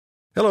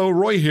Hello,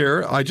 Roy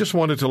here. I just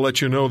wanted to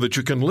let you know that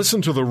you can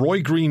listen to The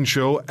Roy Green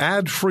Show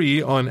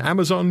ad-free on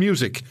Amazon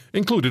Music,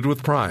 included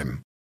with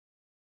Prime.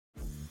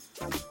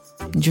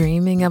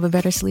 Dreaming of a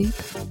better sleep?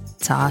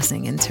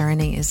 Tossing and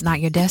turning is not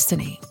your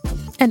destiny.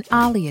 And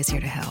Ollie is here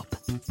to help.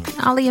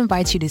 Ollie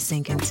invites you to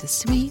sink into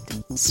sweet,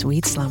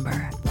 sweet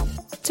slumber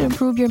to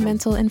improve your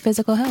mental and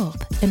physical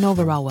health and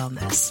overall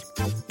wellness.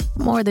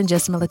 More than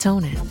just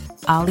melatonin,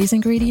 Ollie's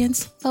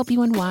ingredients help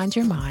you unwind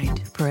your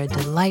mind for a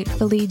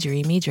delightfully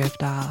dreamy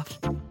drift-off.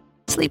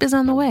 Sleep is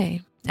on the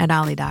way at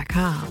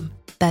Ollie.com.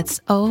 That's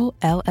OLLY.com.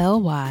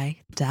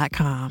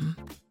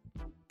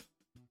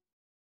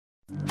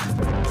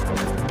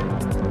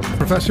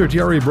 Professor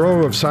Thierry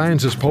of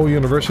Sciences Po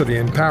University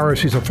in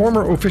Paris. He's a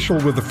former official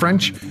with the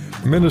French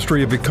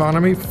Ministry of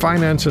Economy,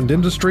 Finance and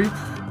Industry,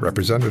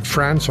 represented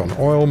France on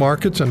oil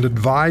markets and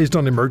advised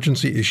on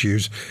emergency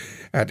issues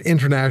at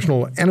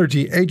International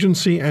Energy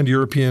Agency and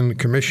European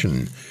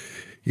Commission.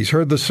 He's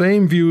heard the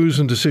same views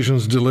and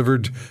decisions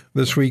delivered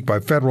this week by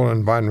Federal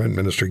Environment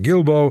Minister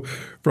Guilbeault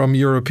from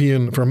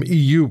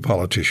EU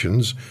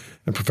politicians.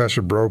 And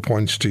Professor Bro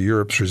points to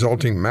Europe's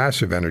resulting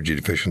massive energy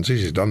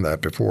deficiencies. He's done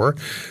that before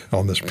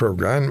on this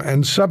program,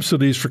 and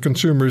subsidies for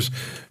consumers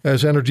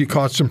as energy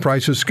costs and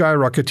prices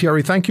skyrocket.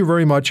 Thierry, thank you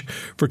very much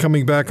for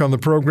coming back on the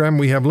program.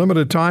 We have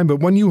limited time,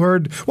 but what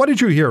did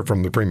you hear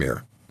from the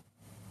Premier?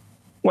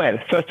 Well,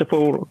 first of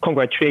all,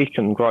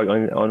 congratulations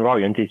on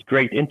Roy on this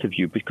great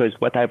interview, because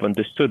what I've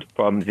understood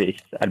from this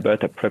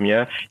Alberta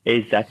Premier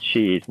is that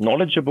she is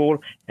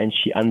knowledgeable and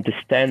she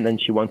understands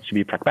and she wants to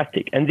be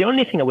pragmatic. And the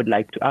only thing I would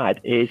like to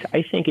add is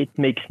I think it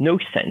makes no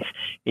sense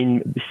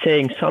in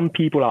saying some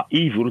people are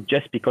evil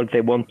just because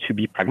they want to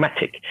be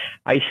pragmatic.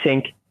 I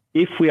think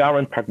if we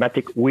aren't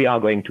pragmatic, we are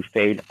going to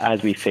fail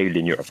as we failed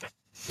in Europe.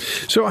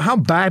 So how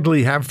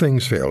badly have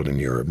things failed in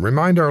Europe?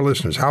 Remind our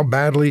listeners, how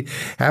badly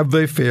have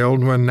they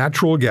failed when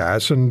natural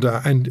gas and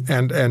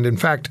in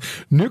fact,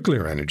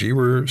 nuclear energy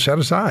were set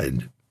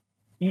aside?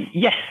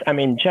 Yes, I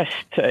mean, just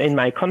in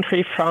my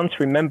country, France,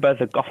 remember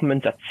the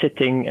government that's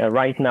sitting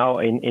right now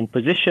in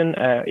position.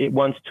 It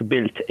wants to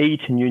build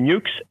 8 new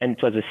nukes, and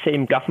it was the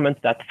same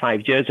government that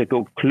 5 years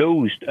ago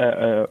closed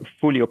a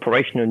fully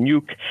operational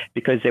nuke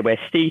because they were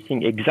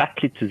stating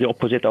exactly to the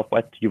opposite of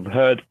what you've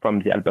heard from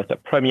the Alberta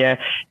Premier,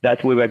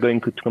 that we were going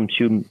to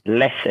consume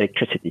less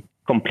electricity.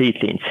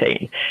 Completely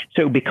insane.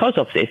 So because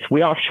of this,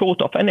 we are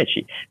short of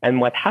energy.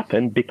 And what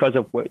happened because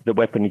of the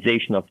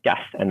weaponization of gas,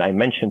 and I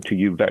mentioned to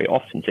you very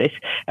often this,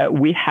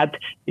 we had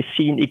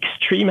seen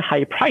extreme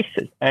high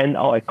prices, and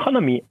our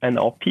economy and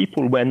our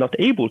people were not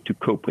able to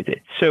cope with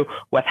it. So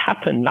what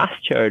happened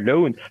last year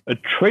alone,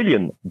 $1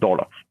 trillion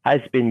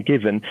has been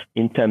given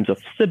in terms of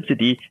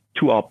subsidy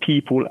to our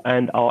people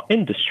and our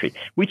industry,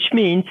 which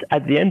means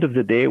at the end of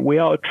the day, we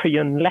are $1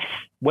 trillion less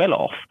well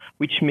off,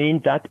 which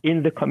means that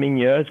in the coming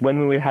years, when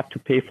we will have to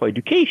pay for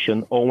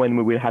education or when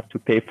we will have to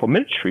pay for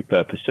military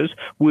purposes,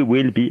 we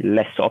will be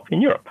less off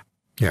in Europe.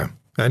 Yeah.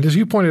 And as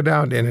you pointed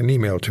out in an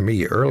email to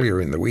me earlier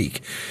in the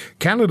week,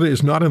 Canada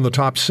is not in the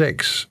top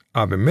 6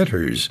 of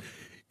emitters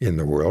in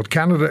the world.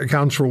 Canada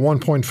accounts for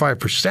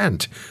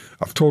 1.5%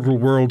 of total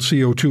world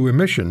CO2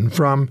 emission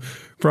from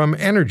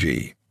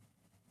energy.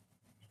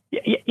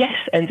 Yes,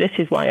 and this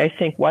is why I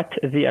think what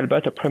the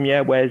Alberta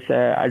Premier was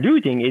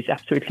alluding is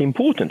absolutely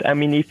important. I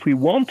mean, if we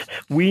want,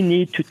 we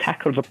need to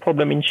tackle the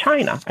problem in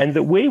China. And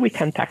the way we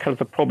can tackle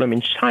the problem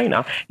in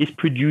China is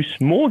produce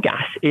more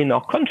gas in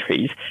our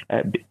countries,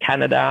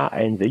 Canada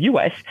and the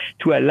US,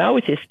 to allow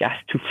this gas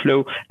to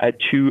flow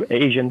to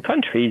Asian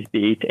countries,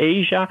 be it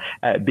Asia,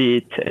 be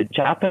it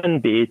Japan,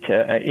 be it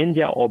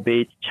India, or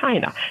be it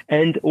China.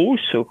 And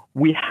also,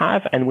 we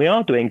have, and we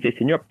are doing this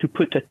in Europe, to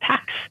put a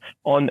tax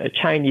on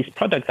Chinese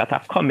products that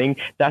are coming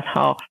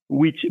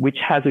which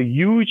has a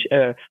huge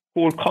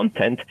coal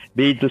content,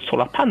 be it the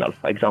solar panel,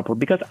 for example,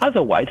 because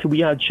otherwise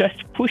we are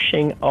just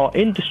pushing our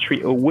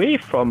industry away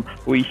from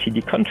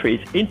OECD countries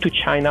into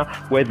China,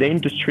 where the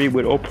industry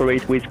will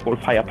operate with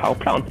coal-fired power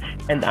plants.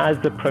 And as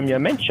the Premier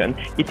mentioned,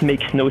 it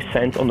makes no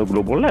sense on a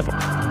global level.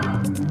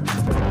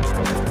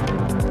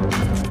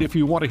 If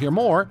you want to hear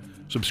more,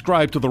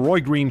 subscribe to The Roy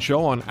Green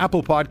Show on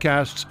Apple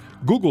Podcasts,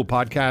 Google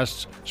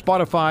Podcasts,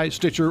 Spotify,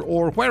 Stitcher,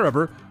 or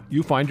wherever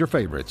you find your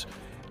favorites.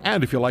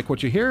 And if you like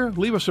what you hear,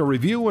 leave us a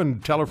review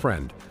and tell a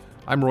friend.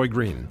 I'm Roy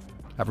Green.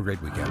 Have a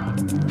great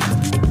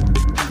weekend.